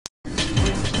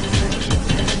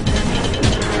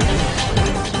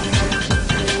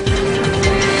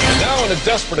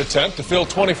desperate attempt to fill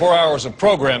 24 hours of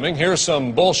programming, here's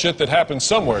some bullshit that happened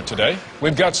somewhere today.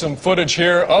 We've got some footage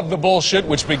here of the bullshit,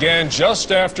 which began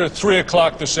just after 3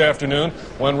 o'clock this afternoon,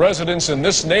 when residents in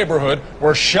this neighborhood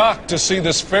were shocked to see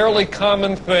this fairly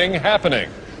common thing happening.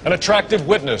 An attractive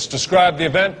witness described the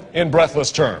event in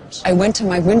breathless terms. I went to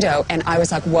my window and I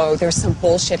was like, whoa, there's some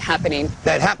bullshit happening.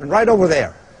 That happened right over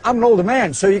there. I'm an older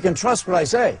man, so you can trust what I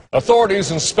say.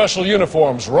 Authorities in special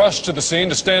uniforms rushed to the scene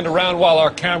to stand around while our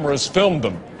cameras filmed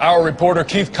them. Our reporter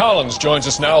Keith Collins joins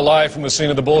us now live from the scene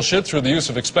of the bullshit through the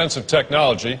use of expensive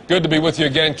technology. Good to be with you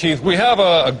again, Keith. We have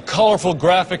a colorful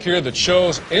graphic here that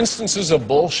shows instances of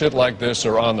bullshit like this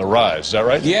are on the rise. Is that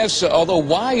right? Yes, although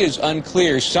why is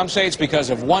unclear. Some say it's because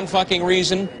of one fucking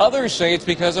reason. Others say it's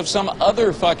because of some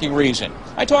other fucking reason.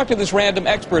 I talked to this random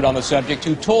expert on the subject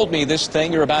who told me this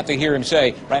thing you're about to hear him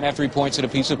say right after he points at a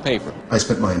piece of paper. I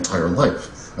spent my entire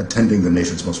life attending the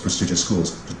nation's most prestigious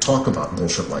schools to talk about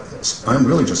bullshit like this. I'm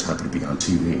really just happy to be on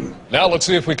TV. Now let's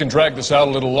see if we can drag this out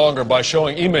a little longer by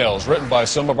showing emails written by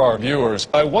some of our viewers.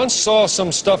 I once saw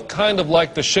some stuff kind of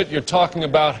like the shit you're talking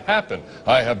about happen.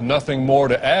 I have nothing more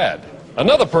to add.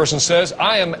 Another person says,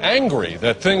 I am angry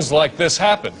that things like this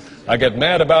happen. I get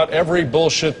mad about every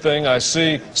bullshit thing I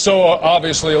see. So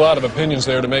obviously a lot of opinions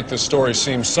there to make this story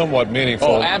seem somewhat meaningful.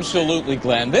 Oh, absolutely,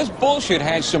 Glenn. This bullshit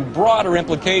has some broader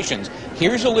implications.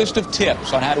 Here's a list of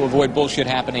tips on how to avoid bullshit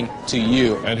happening to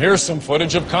you. And here's some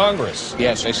footage of Congress.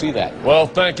 Yes, I see that. Well,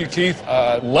 thank you, Keith.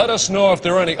 Let us know if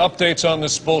there are any updates on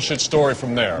this bullshit story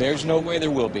from there. There's no way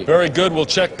there will be. Very good. We'll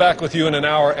check back with you in an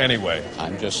hour anyway.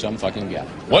 I'm just some fucking guy.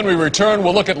 When we return,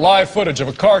 we'll look at live footage of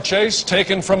a car chase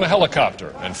taken from a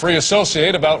helicopter and free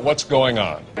associate about what's going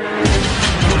on.